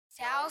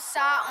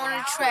Southside on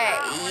the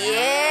track,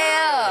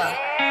 yeah.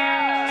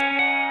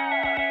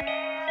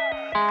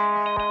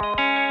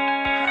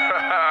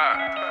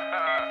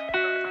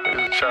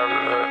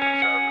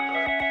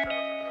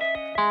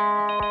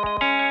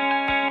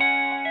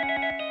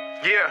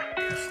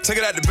 Take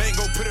it out the bank,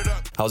 go put it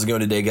up. How's it going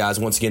today, guys?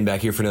 Once again,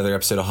 back here for another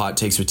episode of Hot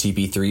Takes with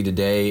TP3.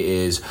 Today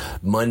is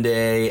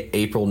Monday,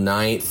 April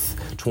 9th,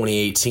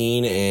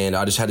 2018, and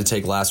I just had to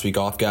take last week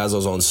off, guys. I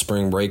was on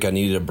spring break. I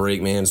needed a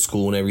break, man.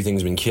 School and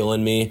everything's been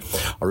killing me.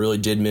 I really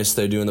did miss,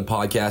 though, doing the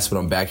podcast, but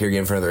I'm back here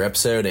again for another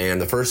episode,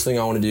 and the first thing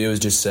I want to do is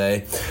just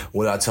say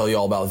what I tell you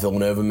all about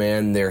Villanova,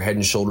 man. They're head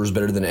and shoulders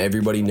better than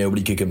everybody.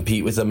 Nobody could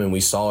compete with them, and we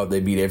saw it. They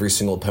beat every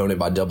single opponent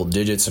by double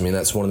digits. I mean,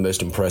 that's one of the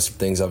most impressive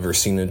things I've ever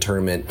seen in a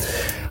tournament.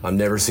 I've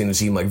never seen a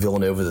team like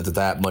Villanova that's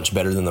that much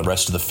better than the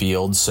rest of the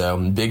field. So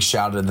big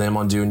shout out to them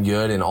on doing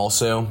good. And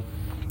also,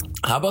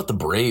 how about the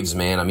Braves,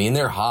 man? I mean,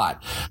 they're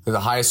hot. They're the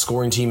highest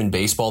scoring team in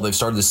baseball. They've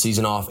started the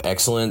season off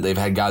excellent. They've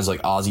had guys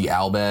like Ozzie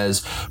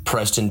Albies,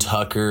 Preston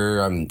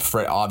Tucker,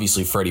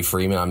 obviously Freddie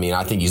Freeman. I mean,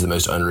 I think he's the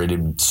most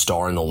underrated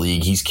star in the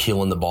league. He's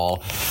killing the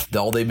ball.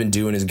 All they've been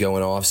doing is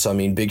going off. So, I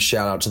mean, big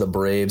shout out to the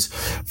Braves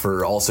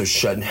for also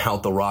shutting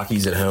out the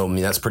Rockies at home. I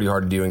mean, that's pretty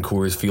hard to do in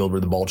Coors Field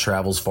where the ball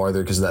travels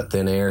farther because of that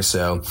thin air.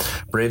 So,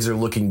 Braves are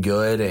looking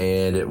good,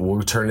 and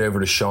we'll turn it over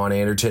to Sean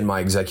Anderton,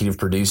 my executive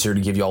producer,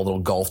 to give you all a little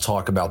golf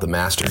talk about the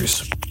Masters.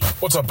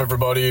 What's up,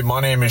 everybody?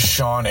 My name is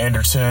Sean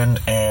Anderton,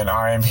 and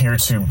I am here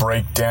to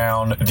break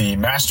down the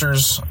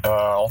Masters,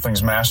 all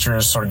things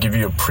Masters, sort of give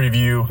you a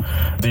preview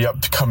of the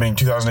upcoming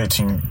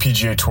 2018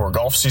 PGA Tour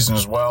golf season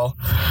as well.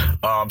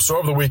 So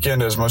over the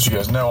weekend, as most of you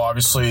guys know,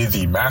 obviously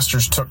the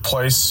Masters took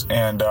place,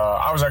 and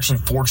I was actually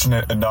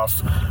fortunate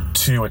enough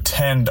to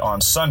attend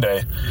on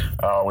Sunday,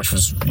 which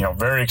was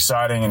very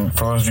exciting. And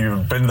for those of you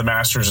who've been to the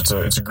Masters,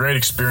 it's a great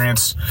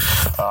experience.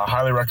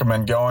 Highly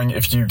recommend going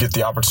if you get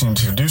the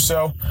opportunity to do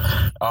so.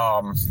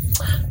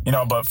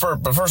 But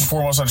first and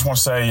foremost, I just want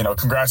to say,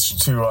 congrats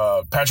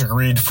to Patrick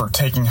Reed for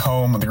taking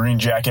home the green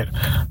jacket.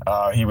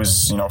 He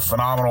was,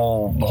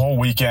 phenomenal the whole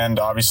weekend.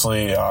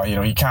 Obviously,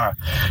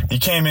 he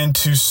came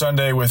into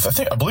Sunday with,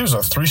 I believe it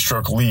was a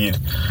 3-stroke lead,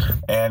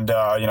 and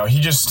he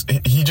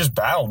just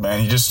battled,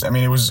 man.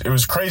 It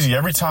was crazy.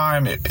 Every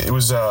time it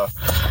was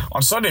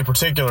on Sunday in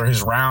particular,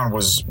 his round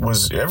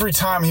was every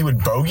time he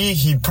would bogey,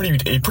 he pretty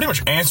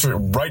much answered it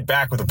right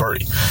back with a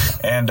birdie,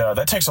 and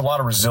that takes a lot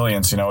of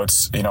resilience. There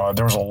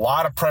was a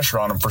lot of pressure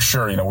on him for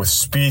sure, with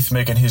Spieth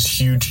making his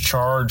huge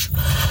charge.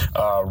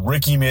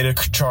 Ricky made a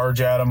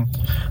charge at him,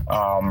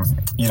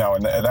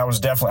 and that was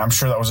definitely, I'm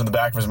sure that was in the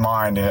back of his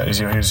mind as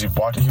he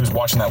was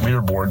watching that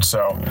leaderboard.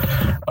 So,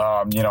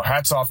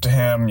 hats off to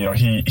him.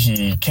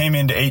 He came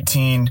into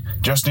 18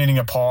 just needing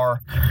a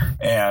par,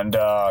 and,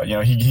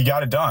 he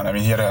got it done. I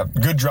mean, he had a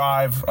good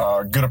drive,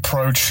 good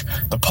approach.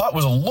 The putt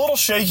was a little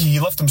shaky. He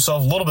left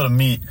himself a little bit of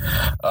meat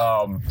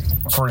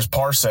for his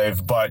par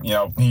save, but,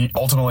 he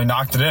ultimately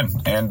knocked it in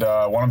and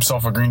won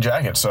himself a green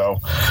jacket. So,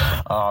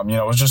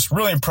 it was just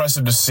really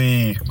impressive to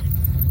see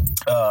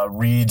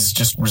Reed's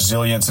just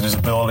resilience and his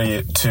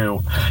ability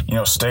to,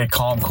 stay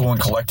calm, cool, and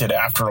collected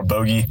after a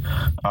bogey.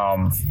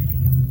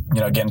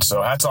 Again,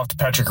 so hats off to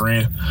Patrick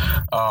Reed.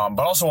 But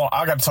also,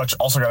 I got to touch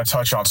on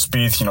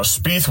Spieth.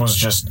 Spieth was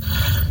just,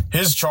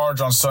 his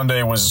charge on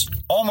Sunday was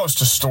almost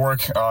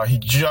historic. He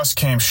just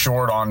came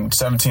short on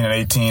 17 and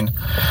 18.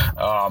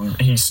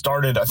 He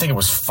started, I think it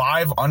was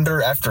 5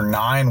 under after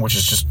 9, which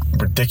is just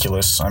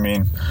ridiculous. I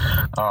mean,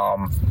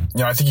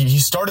 I think he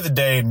started the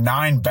day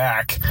 9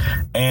 back,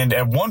 and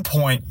at one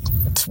point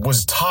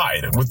was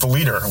tied with the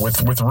leader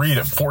with Reed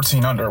at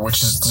 14 under,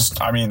 which is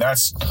just, I mean,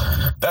 that's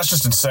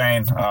just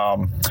insane.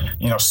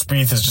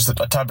 Spieth is just a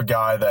type of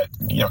guy that,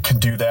 can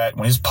do that.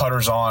 When his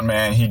putter's on,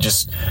 man, he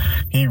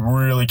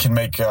really can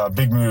make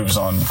big moves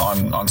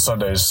on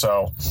Sundays.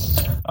 So,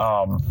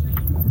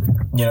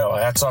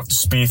 hats off to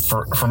Spieth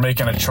for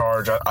making a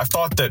charge. I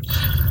thought that,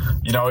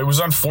 it was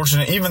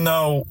unfortunate, even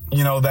though,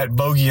 that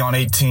bogey on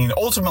 18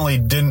 ultimately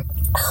didn't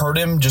hurt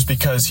him, just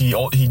because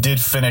he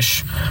did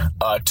finish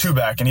 2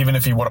 back, and even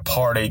if he would have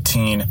parred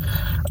 18,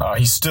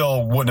 he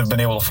still wouldn't have been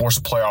able to force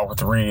a playoff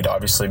with Reed,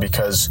 obviously,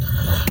 because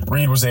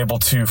Reed was able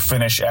to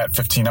finish at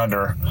 15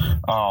 under.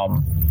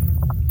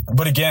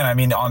 But again, I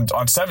mean,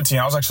 on 17,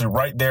 I was actually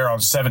right there on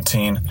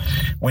 17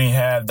 when he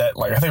had that,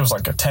 I think it was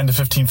a 10 to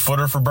 15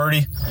 footer for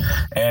birdie,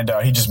 and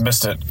he just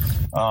missed it.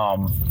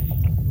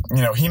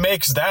 He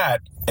makes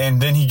that,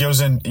 and then he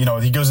goes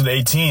into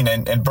 18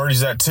 and birdies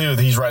that too.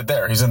 He's right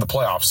there. He's in the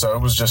playoffs. So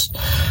it was just,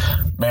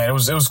 man, it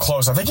was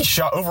close. I think he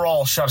shot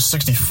a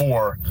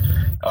 64,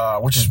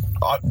 which is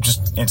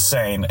just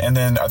insane. And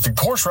then the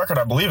course record,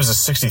 I believe, is a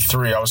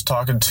 63. I was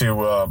talking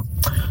to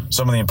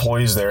some of the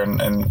employees there,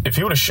 and if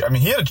he would have,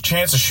 he had a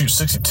chance to shoot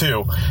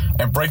 62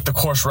 and break the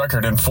course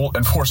record and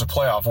force a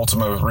playoff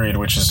ultimately with Reed,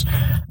 which is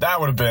that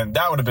would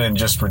have been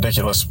just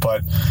ridiculous.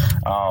 But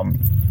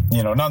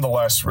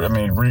nonetheless,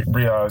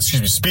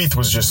 Spieth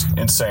was just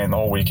insane the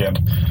whole weekend.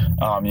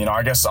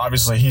 I guess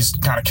obviously he's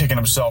kind of kicking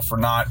himself for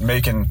not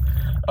making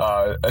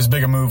as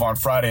big a move on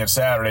Friday and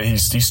Saturday. He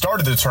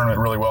started the tournament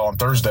really well on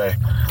Thursday.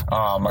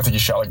 I think he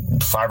shot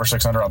like 5 or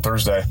 6 under on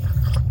Thursday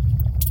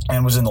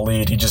and was in the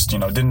lead. He just,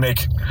 didn't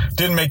make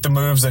the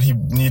moves that he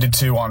needed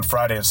to on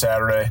Friday and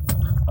Saturday.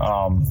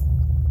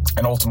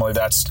 And ultimately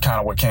that's kind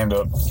of what came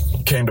to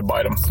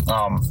bite him.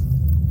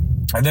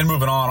 And then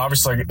moving on,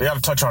 obviously, I got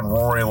to touch on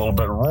Rory a little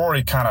bit.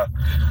 Rory kind of,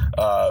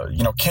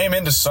 came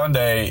into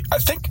Sunday. I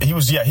think he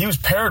was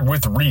paired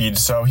with Reed.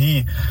 So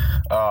he,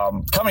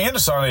 coming into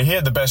Sunday, he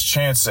had the best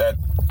chance at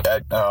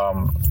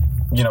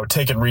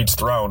taking Reed's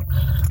throne.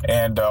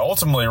 And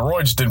ultimately,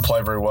 Rory just didn't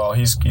play very well.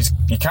 He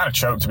kind of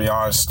choked, to be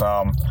honest.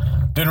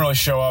 Didn't really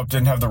show up,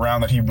 didn't have the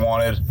round that he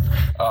wanted.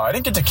 I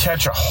didn't get to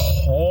catch a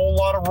whole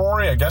lot of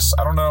Rory. I guess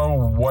I don't know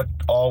what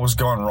all was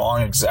going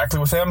wrong exactly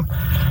with him.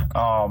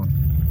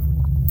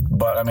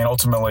 But I mean,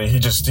 ultimately, he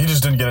just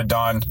didn't get it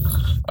done.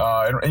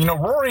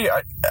 Rory.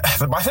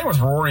 My thing with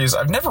Rory is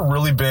I've never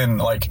really been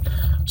like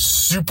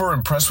super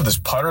impressed with his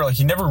putter. Like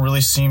he never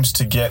really seems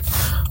to get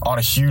on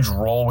a huge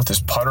roll with his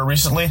putter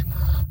recently.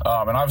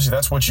 And obviously,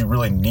 that's what you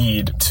really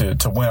need to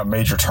win a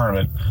major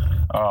tournament.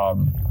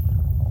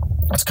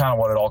 That's kind of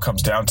what it all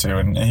comes down to,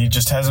 and he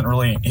just hasn't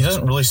really. He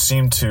doesn't really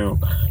seem to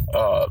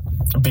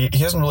he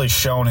hasn't really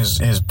shown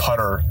his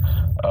putter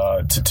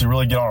to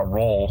really get on a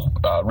roll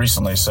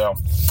recently. So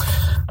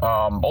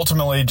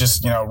ultimately,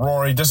 just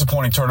Rory,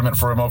 disappointing tournament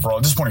for him overall.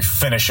 Disappointing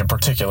finish in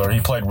particular.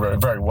 He played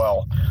very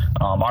well.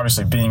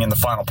 Obviously, being in the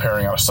final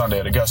pairing on a Sunday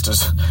at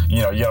Augusta's,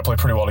 you got to play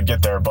pretty well to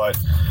get there. But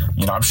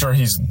I'm sure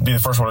he's be the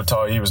first one to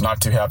tell you he was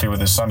not too happy with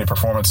his Sunday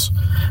performance.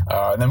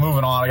 And then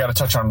moving on, I got to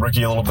touch on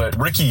Ricky a little bit.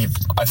 Ricky,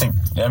 I think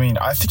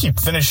he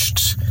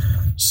finished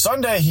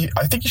Sunday.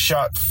 I think he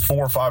shot 4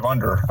 or 5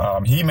 under.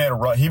 He made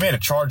a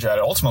charge at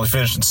it. Ultimately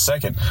finished in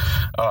second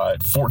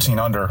at 14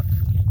 under,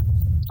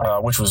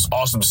 which was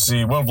awesome to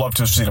see. Would have loved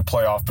to have seen a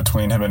playoff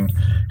between him and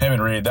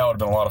Reed. That would have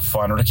been a lot of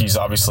fun. Ricky's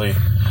obviously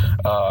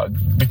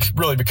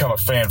really become a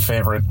fan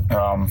favorite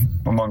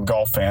among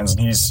golf fans,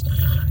 and he's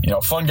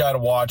a fun guy to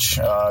watch.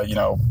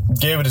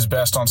 Gave it his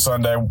best on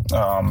Sunday.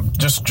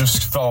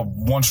 Just fell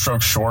one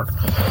stroke short.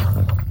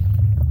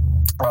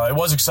 It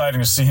was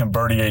exciting to see him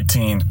birdie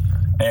 18,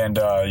 and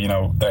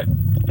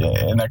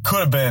that could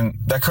have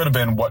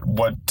been what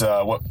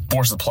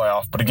forced the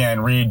playoff. But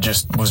again, Reed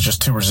was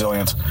just too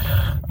resilient.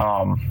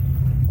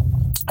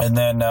 And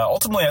then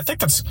ultimately, I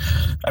think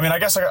I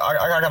guess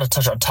I got to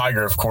touch on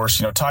Tiger, of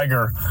course.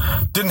 Tiger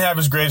didn't have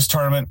his greatest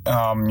tournament.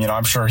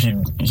 I'm sure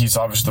he's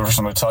obviously the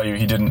first one to tell you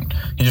he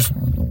just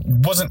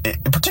wasn't,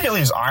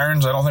 particularly his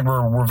irons. I don't think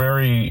we're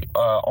very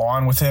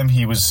on with him.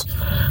 He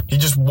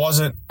just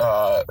wasn't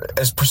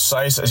as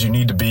precise as you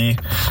need to be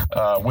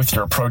with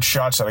your approach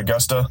shots at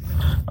Augusta.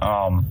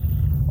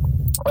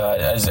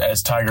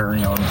 As Tiger,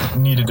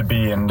 needed to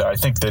be, and I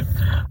think that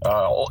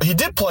he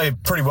did play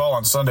pretty well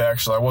on Sunday.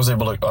 Actually, I was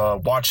able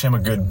to watch him a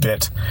good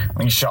bit. I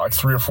think he shot like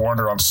 3 or 4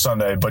 under on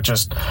Sunday, but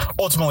just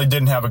ultimately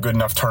didn't have a good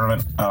enough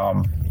tournament.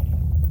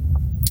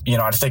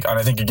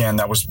 I think again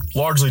that was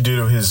largely due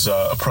to his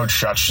approach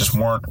shots just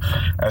weren't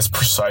as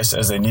precise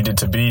as they needed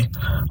to be.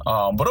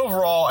 But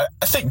overall,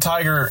 I think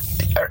Tiger,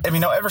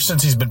 ever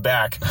since he's been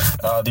back,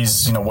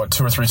 these 2 or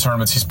 3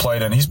 tournaments he's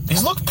played in,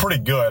 he's looked pretty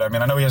good.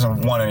 I know he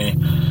hasn't won any,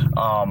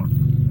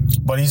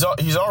 but he's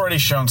already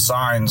shown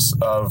signs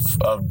of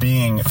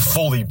being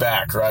fully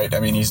back, right?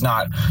 He's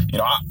not.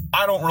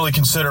 I don't really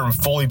consider him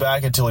fully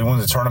back until he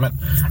wins the tournament,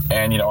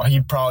 and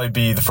he'd probably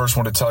be the first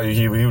one to tell you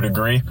he would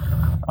agree.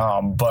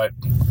 But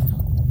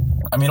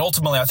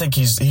ultimately, I think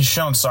he's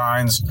shown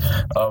signs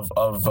of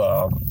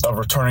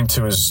returning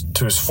to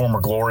his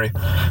former glory.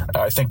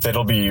 I think that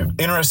it'll be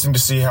interesting to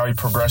see how he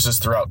progresses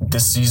throughout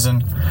this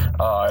season,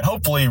 and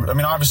hopefully,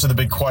 obviously, the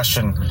big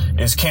question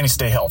is, can he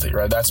stay healthy?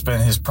 Right, that's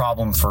been his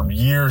problem for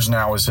years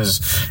now.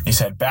 He's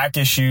had back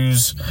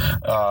issues,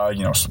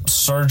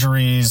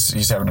 surgeries.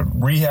 He's having to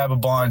rehab a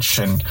bunch,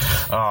 and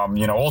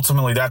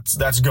ultimately,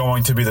 that's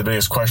going to be the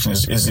biggest question: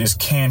 is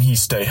can he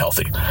stay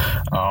healthy?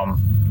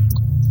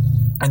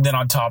 And then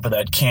on top of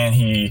that, can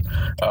he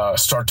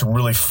start to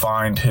really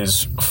find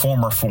his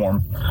former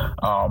form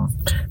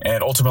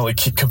and ultimately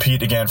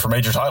compete again for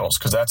major titles?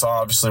 Because that's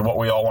obviously what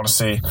we all want to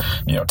see.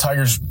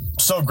 Tiger's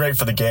so great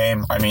for the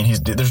game.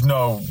 There's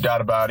no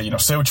doubt about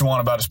it. Say what you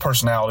want about his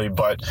personality,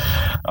 but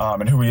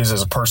and who he is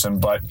as a person,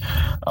 but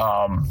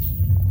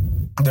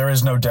there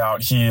is no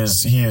doubt he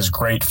is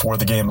great for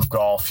the game of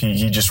golf.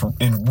 He just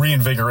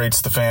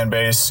reinvigorates the fan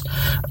base.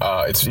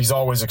 He's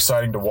always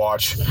exciting to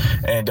watch,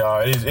 and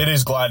it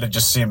is glad to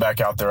just see him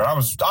back out there. I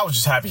was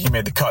just happy he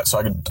made the cut, so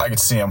I could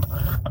see him.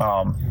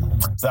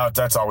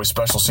 That's always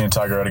special seeing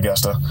Tiger at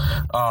Augusta.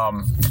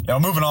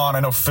 Moving on,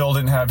 I know Phil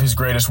didn't have his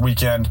greatest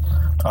weekend.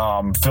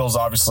 Phil's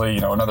obviously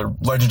another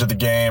legend of the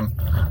game.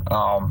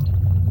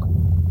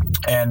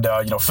 And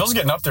Phil's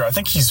getting up there. I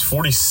think he's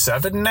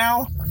 47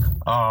 now.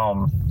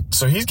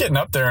 So he's getting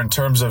up there in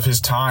terms of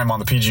his time on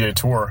the PGA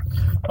Tour.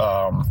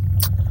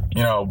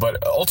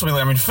 But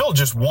ultimately, I mean, Phil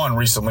just won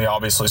recently,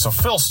 obviously, so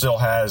Phil still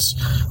has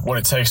what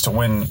it takes to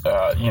win,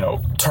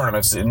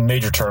 tournaments, in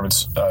major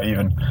tournaments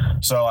even.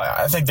 So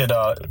I think that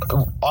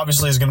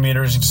obviously it's going to be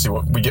interesting to see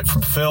what we get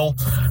from Phil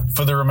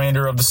for the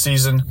remainder of the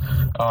season.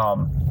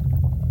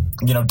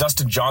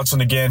 Dustin Johnson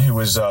again, who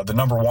is the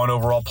number 1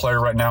 overall player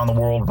right now in the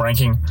world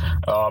ranking.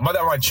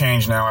 That might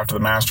change now after the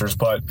Masters,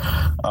 but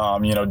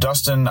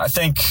Dustin, I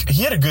think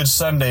he had a good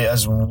Sunday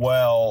as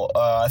well.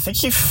 I think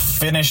he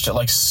finished at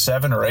like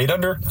 7 or 8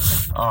 under.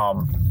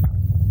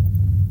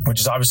 Which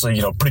is obviously,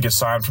 pretty good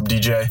sign from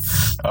DJ.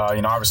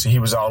 Obviously he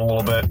was out a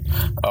little bit.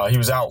 He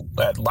was out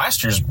at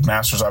last year's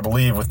Masters, I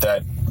believe, with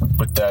that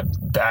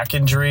back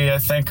injury, I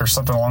think, or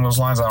something along those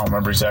lines. I don't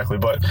remember exactly,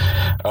 but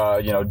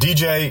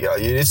DJ,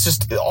 it's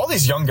just all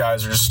these young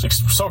guys are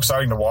just so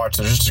exciting to watch.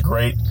 There's just a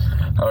great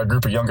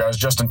group of young guys.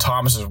 Justin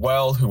Thomas as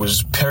well, who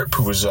was paired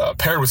with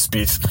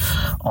Spieth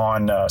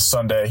on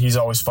Sunday. He's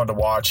always fun to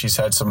watch. He's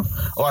had a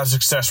lot of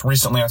success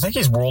recently. I think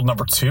he's world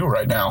number 2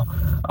 right now.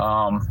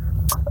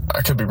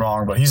 I could be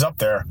wrong, but he's up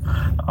there.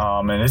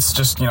 And it's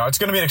just, it's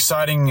going to be an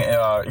exciting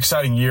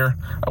year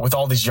with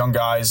all these young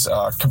guys.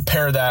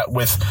 Compare that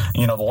with,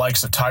 the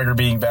likes of Tiger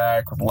being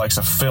back, with the likes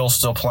of Phil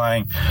still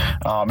playing.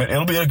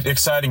 It'll be an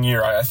exciting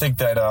year. I think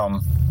that,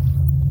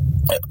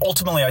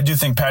 ultimately, I do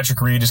think Patrick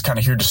Reed is kind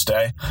of here to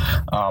stay.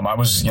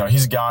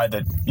 He's a guy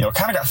that,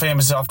 kind of got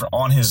famous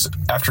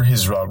after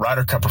his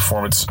Ryder Cup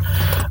performance.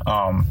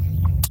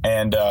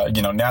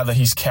 Now that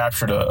he's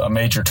captured a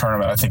major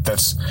tournament, I think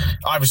that's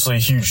obviously a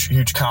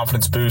huge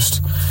confidence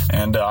boost.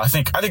 And I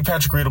think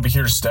Patrick Reed will be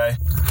here to stay.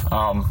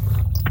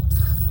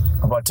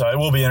 But it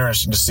will be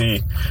interesting to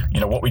see,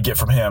 what we get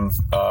from him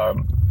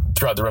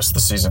throughout the rest of the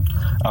season.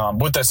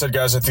 With that said,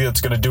 guys, I think that's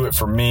going to do it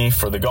for me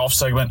for the golf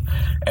segment,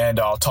 and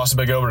I'll toss it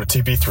back over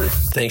to TP3.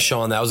 Thanks,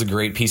 Sean. That was a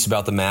great piece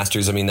about the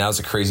Masters. I mean, that was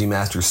a crazy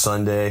Masters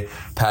Sunday.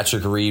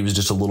 Patrick Reed was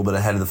just a little bit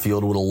ahead of the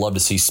field. Would have loved to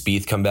see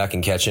Spieth come back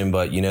and catch him,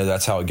 but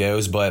that's how it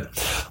goes. But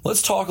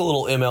let's talk a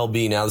little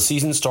MLB. Now, the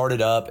season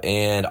started up,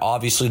 and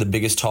obviously the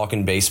biggest talk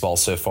in baseball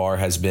so far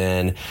has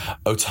been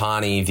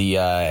Ohtani,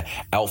 the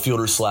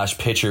outfielder /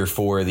 pitcher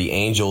for the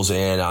Angels.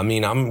 And I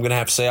mean, I'm going to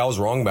have to say I was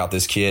wrong about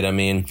this kid. I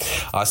mean,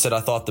 I said I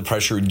thought the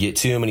pressure would get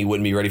to him and he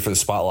wouldn't be ready for the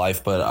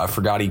spotlight, but I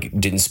forgot he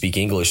didn't speak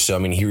English. So, I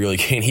mean, he really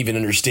can't even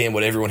understand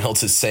what everyone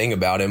else is saying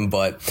about him.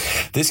 But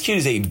this kid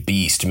is a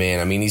beast, man.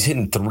 I mean, he's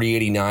hitting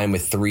 .389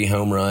 with 3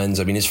 home runs.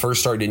 I mean, his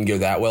first start didn't go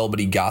that well, but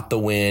he got the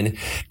win,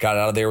 got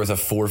out of there with a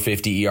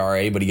 4.50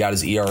 ERA, but he got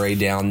his ERA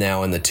down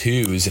now in the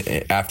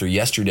 2s after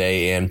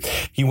yesterday. And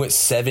he went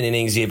 7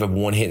 innings, gave up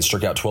 1 hit and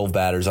struck out 12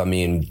 batters. I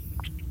mean,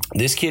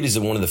 this kid is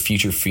one of the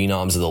future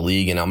phenoms of the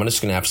league, and I'm just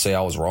going to have to say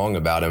I was wrong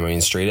about him. I mean,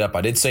 straight up.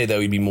 I did say,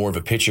 though, he'd be more of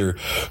a pitcher,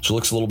 so it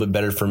looks a little bit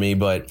better for me.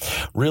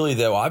 But really,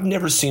 though, I've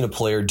never seen a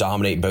player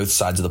dominate both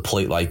sides of the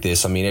plate like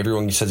this. I mean,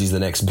 everyone says he's the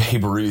next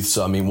Babe Ruth,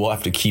 so, I mean, we'll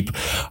have to keep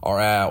our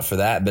eye out for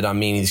that. But, I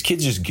mean, this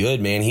kid's just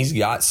good, man. He's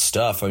got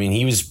stuff. I mean,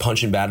 he was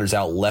punching batters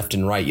out left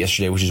and right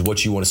yesterday, which is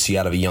what you want to see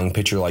out of a young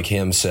pitcher like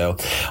him. So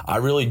I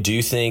really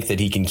do think that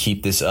he can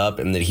keep this up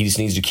and that he just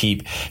needs to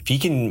keep –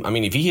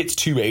 if he hits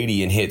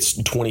 280 and hits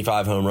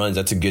 25 home runs,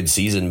 that's a good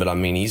season. But I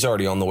mean, he's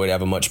already on the way to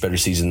have a much better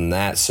season than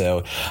that.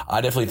 So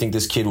I definitely think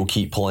this kid will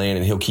keep playing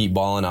and he'll keep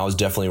balling. I was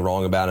definitely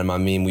wrong about him. I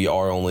mean, we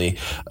are only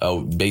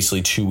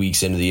basically 2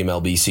 weeks into the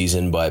MLB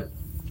season, but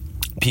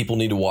people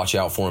need to watch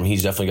out for him.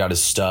 He's definitely got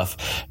his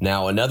stuff.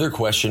 Now, another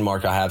question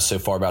mark I have so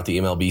far about the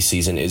MLB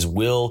season is,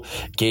 will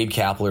Gabe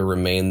Kapler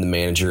remain the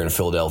manager in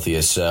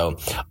Philadelphia? So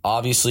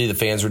obviously the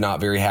fans were not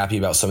very happy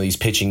about some of these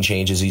pitching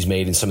changes he's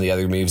made and some of the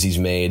other moves he's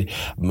made.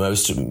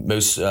 Most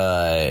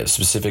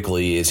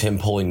specifically is him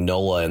pulling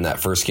Nola in that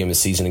first game of the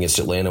season against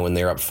Atlanta when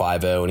they're up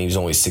 5-0 and he was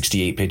only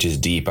 68 pitches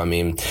deep. I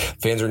mean,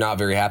 fans are not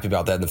very happy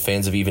about that. And the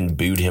fans have even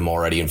booed him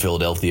already in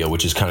Philadelphia,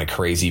 which is kind of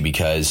crazy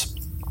because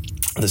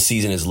the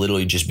season has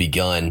literally just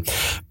begun.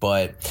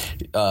 But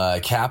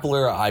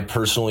Kapler, I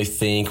personally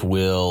think,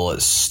 will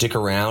stick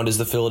around as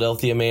the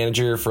Philadelphia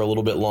manager for a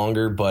little bit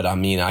longer. But I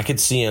mean, I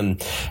could see him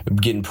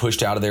getting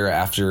pushed out of there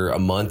after a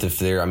month. If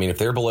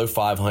they're below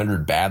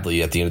 500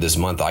 badly at the end of this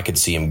month, I could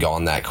see him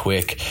gone that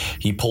quick.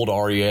 He pulled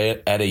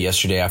Arrieta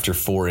yesterday after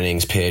 4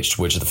 innings pitched,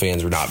 which the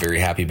fans were not very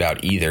happy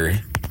about either.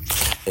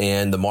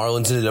 And the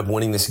Marlins ended up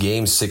winning this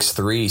game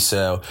 6-3.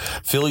 So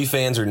Philly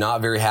fans are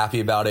not very happy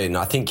about it. And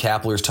I think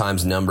Kapler's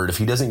time's numbered. If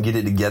he doesn't get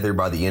it together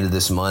by the end of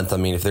this month, I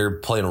mean, if they're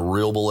playing a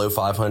real below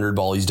 500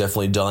 ball, he's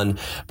definitely done.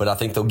 But I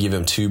think they'll give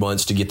him 2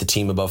 months to get the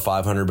team above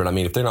 500. But I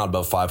mean, if they're not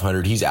above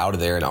 500, he's out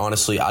of there. And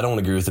honestly, I don't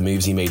agree with the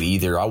moves he made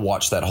either. I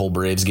watched that whole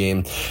Braves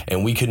game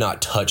and we could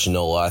not touch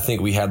Nola. I think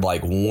we had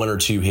like 1 or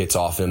 2 hits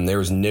off him. There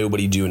was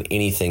nobody doing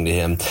anything to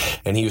him.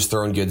 And he was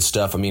throwing good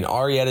stuff. I mean,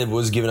 Arrieta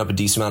was giving up a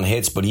decent amount of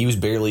hits, but he was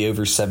barely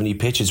over 70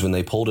 pitches when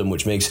they pulled him,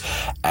 which makes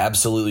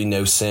absolutely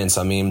no sense.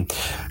 I mean,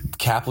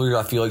 Kapler,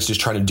 I feel like, is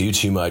just trying to do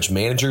too much.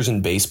 Managers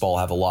in baseball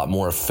have a lot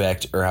more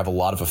effect, or have a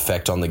lot of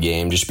effect on the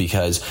game, just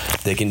because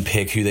they can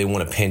pick who they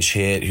want to pinch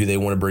hit, who they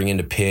want to bring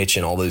into pitch,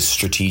 and all those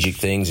strategic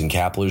things. And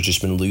Kapler's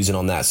just been losing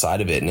on that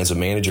side of it. And as a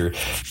manager,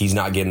 he's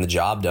not getting the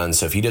job done.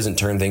 So if he doesn't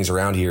turn things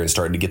around here and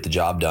start to get the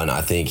job done,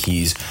 I think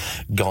he's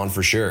gone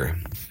for sure.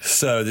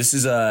 So this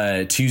is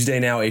Tuesday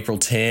now, April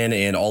 10,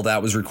 and all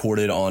that was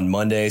recorded on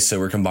Monday. So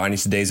we're combining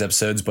today's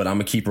episodes, but I'm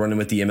going to keep running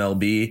with the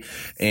MLB.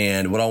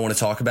 And what I want to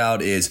talk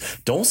about is,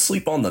 don't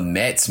sleep on the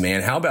Mets,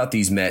 man. How about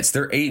these Mets?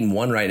 They're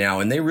 8-1 right now,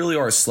 and they really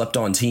are a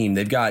slept-on team.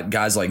 They've got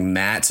guys like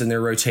Matz in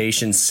their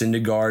rotation,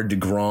 Syndergaard,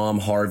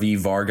 DeGrom, Harvey,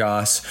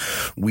 Vargas,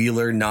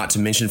 Wheeler, not to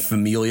mention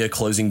Familia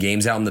closing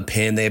games out in the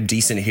pen. They have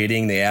decent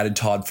hitting. They added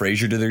Todd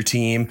Frazier to their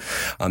team.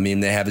 I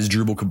mean, they have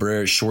Asdrubal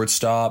Cabrera at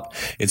shortstop.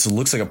 It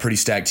looks like a pretty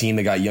stacked team.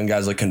 They got young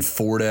guys like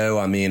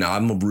Conforto. I mean,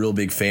 I'm a real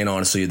big fan,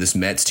 honestly, of this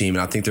Mets team,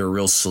 and I think they're a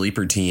real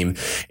sleeper team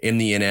in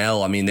the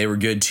NL. I mean, they were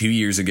good 2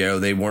 years ago.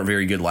 They weren't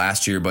very good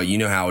last year, but you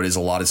know how it is a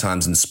lot of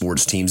times in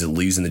sports. Teams that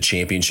lose in the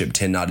championship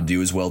tend not to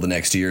do as well the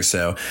next year.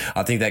 So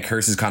I think that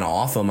curse is kind of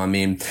off them. I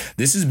mean,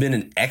 this has been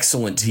an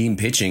excellent team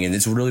pitching, and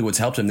it's really what's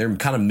helped them. They're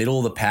kind of middle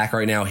of the pack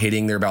right now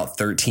hitting. They're about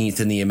 13th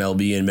in the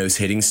MLB in most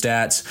hitting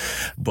stats,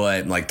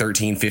 but like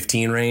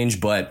 13-15 range.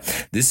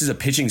 But this is a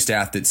pitching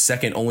staff that's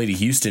second only to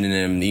Houston,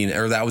 and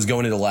or that was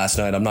going into last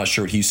night. I'm not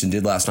sure what Houston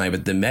did last night,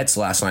 but the Mets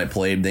last night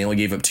played. They only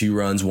gave up 2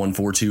 runs, won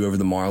 4-2 over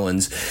the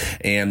Marlins,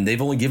 and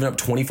they've only given up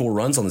 24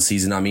 runs on the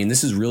season. I mean,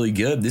 this is really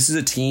good. This is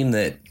a team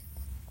that,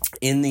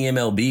 in the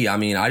MLB, I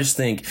mean, I just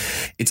think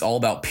it's all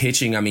about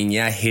pitching. I mean,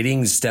 yeah,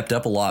 hitting stepped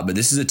up a lot, but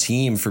this is a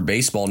team for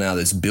baseball now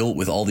that's built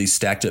with all these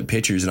stacked up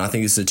pitchers, and I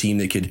think this is a team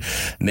that could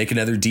make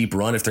another deep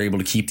run if they're able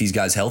to keep these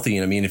guys healthy.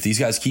 And I mean, if these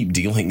guys keep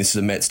dealing, this is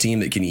a Mets team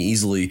that can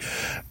easily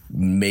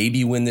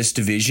maybe win this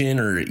division,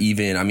 or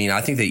even, I mean, I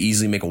think they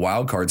easily make a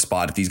wild card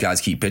spot if these guys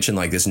keep pitching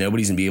like this.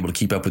 Nobody's going to be able to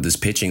keep up with this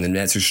pitching. The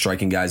Mets are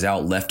striking guys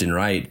out left and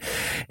right.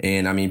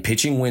 And I mean,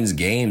 pitching wins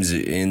games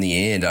in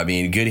the end. I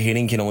mean, good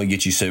hitting can only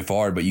get you so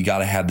far, but you got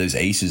to have those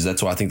aces.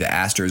 That's why I think the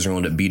Astros are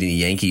going to end up beating the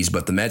Yankees,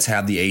 but the Mets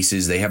have the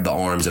aces, they have the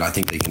arms, and I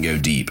think they can go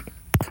deep.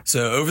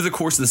 So over the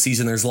course of the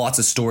season, there's lots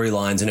of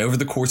storylines, and over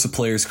the course of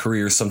players'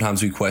 careers,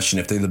 sometimes we question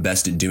if they're the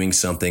best at doing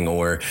something,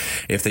 or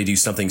if they do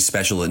something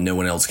special that no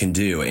one else can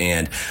do.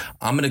 And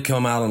I'm going to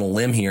come out on a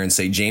limb here and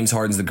say James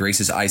Harden's the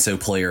greatest ISO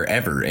player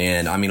ever.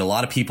 And I mean, a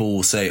lot of people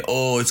will say,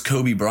 oh, it's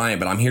Kobe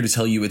Bryant, but I'm here to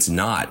tell you it's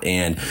not.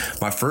 And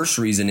my first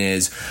reason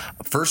is,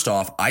 first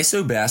off,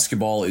 ISO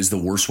basketball is the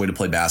worst way to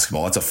play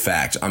basketball. That's a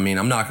fact. I mean,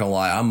 I'm not going to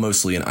lie, I'm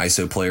mostly an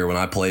ISO player when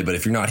I play, but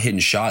if you're not hitting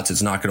shots,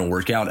 it's not going to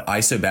work out.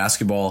 ISO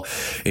basketball,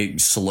 it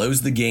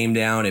slows the game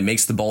down. It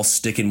makes the ball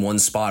stick in one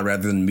spot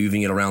rather than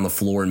moving it around the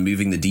floor and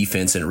moving the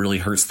defense, and it really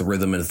hurts the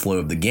rhythm and the flow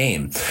of the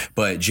game.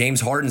 But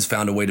James Harden's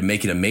found a way to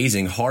make it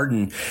amazing.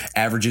 Harden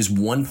averages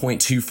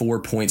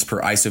 1.24 points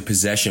per ISO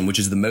possession, which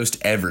is the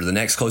most ever. The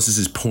next closest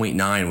is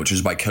 0.9, which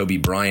was by Kobe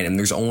Bryant. And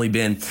there's only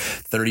been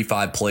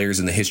 35 players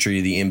in the history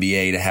of the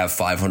NBA to have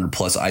 500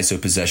 plus ISO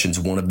possessions,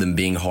 one of them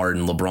being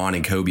Harden. LeBron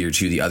and Kobe are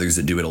two of the others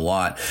that do it a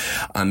lot.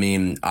 I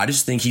mean, I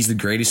just think he's the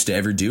greatest to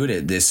ever do it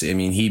at this. I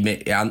mean,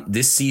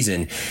 this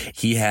season,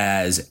 he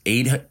has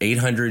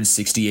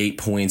 868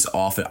 points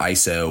off at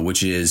ISO,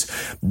 which is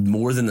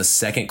more than the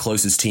second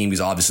closest team,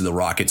 because obviously the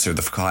Rockets are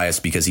the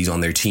highest because he's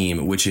on their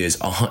team, which is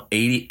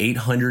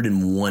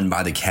 801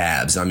 by the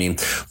Cavs. I mean,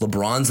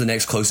 LeBron's the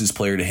next closest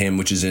player to him,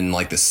 which is in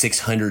like the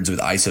 600s with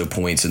ISO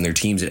points, and their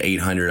team's at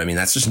 800. I mean,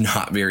 that's just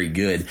not very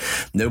good.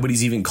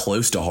 Nobody's even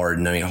close to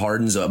Harden. I mean,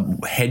 Harden's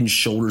head and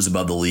shoulders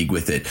above the league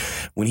with it.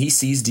 When he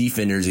sees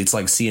defenders, it's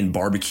like seeing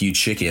barbecue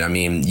chicken. I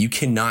mean, you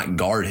cannot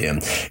guard him.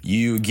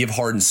 You give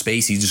Harden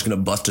space, he's just going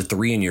to bust a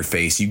 3 in your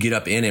face. You get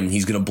up in him,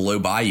 he's going to blow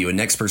by you. And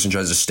next person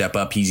tries to step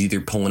up, he's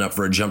either pulling up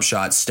for a jump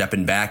shot,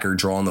 stepping back, or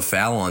drawing the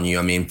foul on you.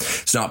 I mean,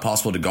 it's not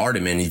possible to guard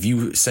him. And if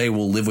you say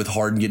we'll live with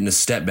Harden getting a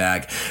step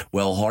back,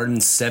 well,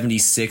 Harden's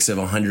 76 of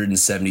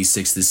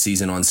 176 this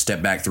season on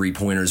step back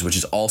 3-pointers, which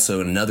is also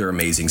another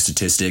amazing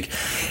statistic.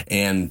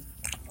 And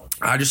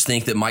I just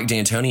think that Mike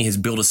D'Antoni has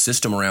built a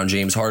system around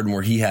James Harden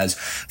where he has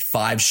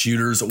 5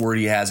 shooters, or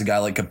he has a guy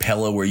like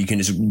Capella where you can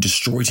just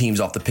destroy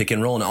teams off the pick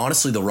and roll. And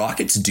honestly, the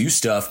Rockets do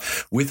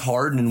stuff with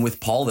Harden and with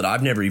Paul that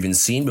I've never even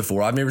seen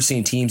before. I've never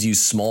seen teams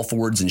use small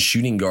forwards and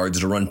shooting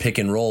guards to run pick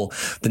and roll,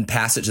 then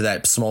pass it to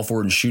that small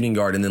forward and shooting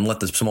guard, and then let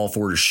the small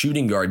forward or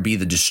shooting guard be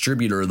the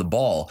distributor of the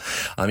ball.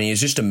 I mean,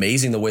 it's just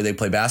amazing the way they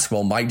play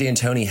basketball. Mike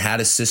D'Antoni had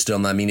a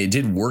system. I mean, it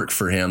did work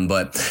for him,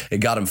 but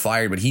it got him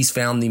fired. But he's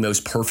found the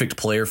most perfect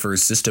player for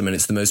his system and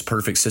it's the most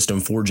perfect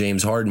system for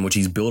James Harden, which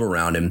he's built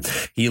around him.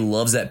 He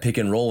loves that pick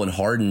and roll, and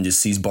Harden just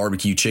sees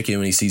barbecue chicken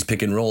when he sees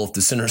pick and roll. If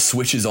the center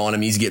switches on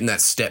him, he's getting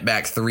that step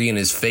back three in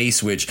his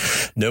face, which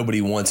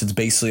nobody wants. It's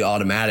basically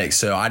automatic.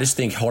 So I just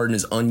think Harden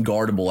is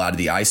unguardable out of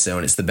the ISO,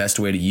 and it's the best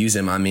way to use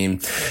him. I mean,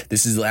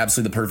 this is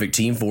absolutely the perfect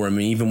team for him.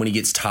 And even when he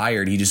gets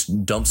tired, he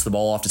just dumps the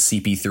ball off to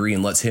CP3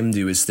 and lets him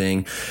do his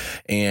thing.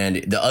 And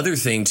the other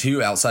thing,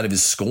 too, outside of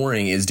his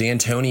scoring, is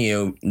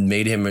D'Antonio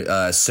made him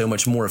so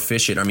much more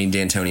efficient. I mean,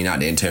 D'Antoni, not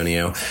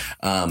D'Antonio.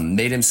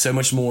 Made him so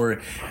much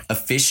more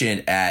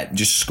efficient at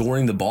just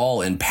scoring the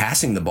ball and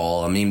passing the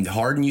ball. I mean,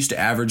 Harden used to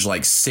average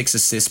like 6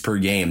 assists per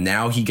game.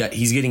 Now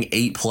he's getting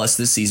 8+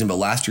 this season, but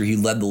last year he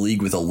led the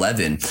league with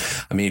 11.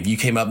 I mean, if you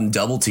came up and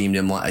double teamed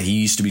him,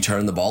 he used to be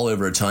turning the ball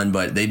over a ton,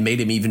 but they've made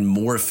him even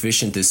more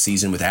efficient this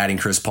season with adding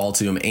Chris Paul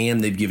to him,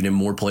 and they've given him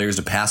more players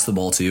to pass the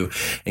ball to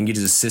and get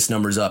his assist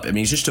numbers up. I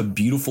mean, it's just a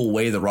beautiful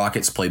way the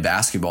Rockets play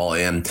basketball,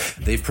 and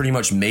they've pretty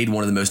much made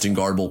one of the most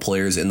unguardable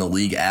players in the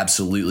league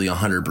absolutely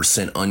 100%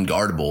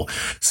 unguardable.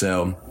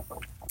 So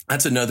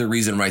that's another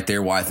reason right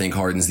there why I think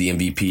Harden's the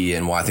MVP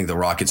and why I think the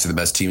Rockets are the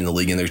best team in the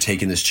league and they're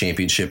taking this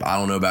championship. I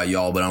don't know about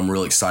y'all, but I'm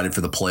really excited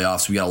for the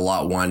playoffs. We got a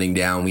lot winding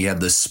down. We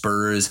had the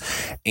Spurs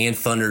and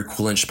Thunder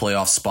clinched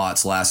playoff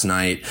spots last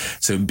night.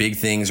 So big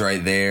things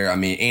right there. I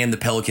mean, and the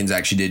Pelicans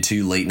actually did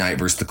too, late night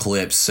versus the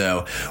Clips.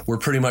 So we're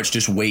pretty much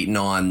just waiting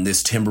on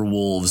this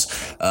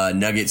Timberwolves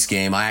Nuggets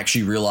game. I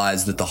actually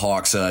realized that the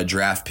Hawks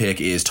draft pick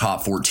is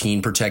top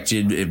 14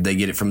 protected if they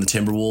get it from the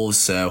Timberwolves.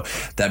 So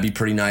that'd be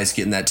pretty nice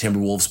getting that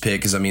Timberwolves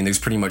pick, because I mean, there's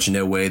pretty much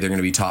no way they're going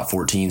to be top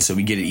 14, so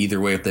we get it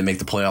either way if they make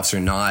the playoffs or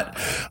not.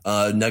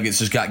 Nuggets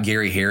just got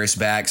Gary Harris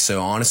back,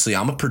 so honestly,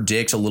 I'm going to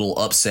predict a little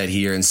upset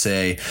here and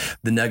say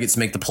the Nuggets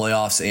make the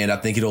playoffs, and I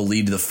think it'll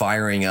lead to the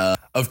firing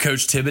of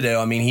Coach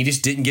Thibodeau. I mean, he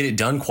just didn't get it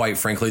done, quite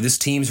frankly. This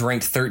team's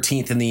ranked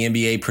 13th in the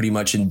NBA pretty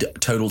much in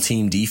total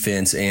team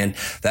defense, and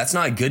that's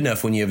not good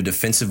enough when you have a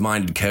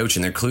defensive-minded coach,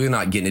 and they're clearly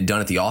not getting it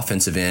done at the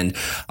offensive end.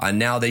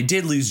 Now, they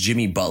did lose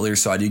Jimmy Butler,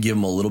 so I do give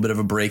them a little bit of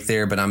a break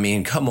there, but I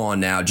mean, come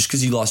on now. Just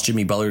because you lost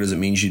Jimmy Butler doesn't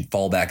mean you should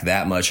fall back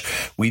that much.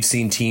 We've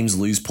seen teams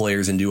lose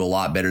players and do a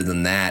lot better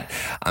than that.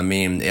 I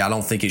mean, I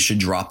don't think it should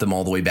drop them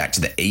all the way back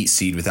to the 8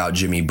 seed without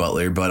Jimmy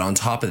Butler, but on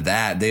top of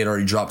that, they had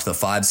already dropped to the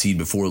 5 seed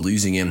before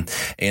losing him,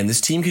 and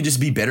this team could just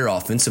be better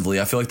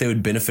offensively. I feel like they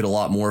would benefit a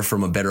lot more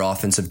from a better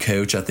offensive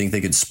coach. I think they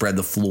could spread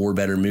the floor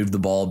better, move the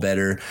ball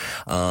better.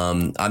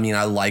 I mean,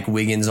 I like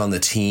Wiggins on the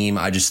team.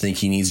 I just think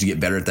he needs to get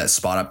better at that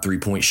spot up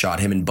 3-point shot.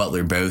 Him and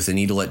Butler both. They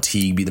need to let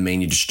Teague be the main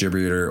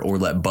distributor or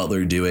let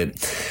Butler do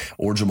it,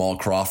 or Jamal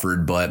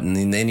Crawford. But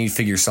they need to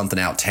figure something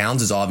out.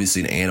 Towns is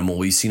obviously an animal.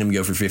 We've seen him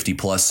go for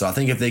 50+. So I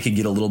think if they could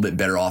get a little bit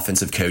better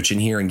offensive coach in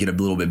here and get a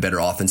little bit better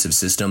offensive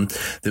system,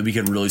 that we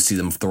could really see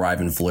them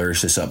thrive and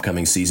flourish this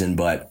upcoming season.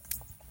 But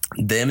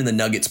them and the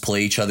Nuggets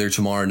play each other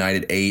tomorrow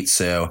night at 8.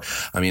 So,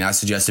 I mean, I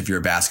suggest if you're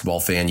a basketball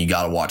fan, you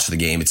got to watch the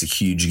game. It's a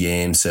huge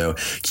game. So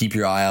keep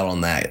your eye out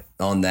on that.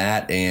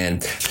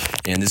 And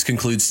this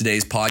concludes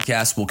today's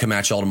podcast. We'll come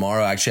at y'all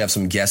tomorrow. I actually have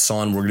some guests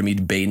on. We're going to be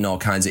debating all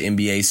kinds of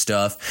NBA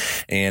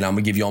stuff, and I'm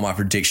going to give you all my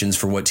predictions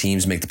for what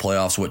teams make the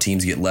playoffs, what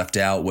teams get left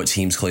out, what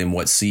teams claim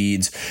what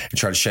seeds, and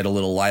try to shed a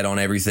little light on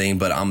everything.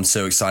 But I'm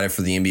so excited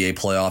for the NBA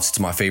playoffs. It's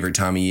my favorite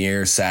time of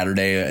year.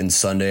 Saturday and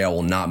Sunday, I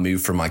will not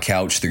move from my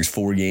couch. There's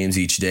 4 games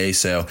each day,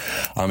 so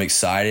I'm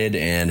excited,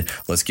 and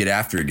let's get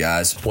after it,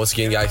 guys. Once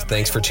again, guys,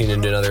 thanks for tuning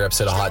in to another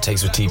episode of Hot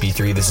Takes with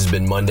TP3. This has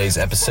been Monday's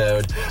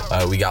episode.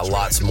 We got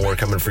lots more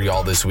coming for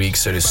y'all this week,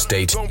 so just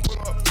stay tuned.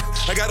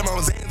 I got them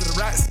on the hands of the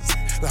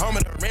Rockets. The home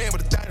of the ran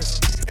with the Diners.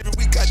 Every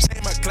week I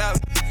change my clouds.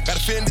 Got a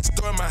Fendi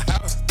store in my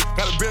house.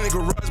 Got a Bentley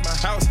garage in my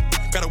house.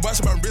 Got a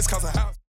watch on my wrist cause a house.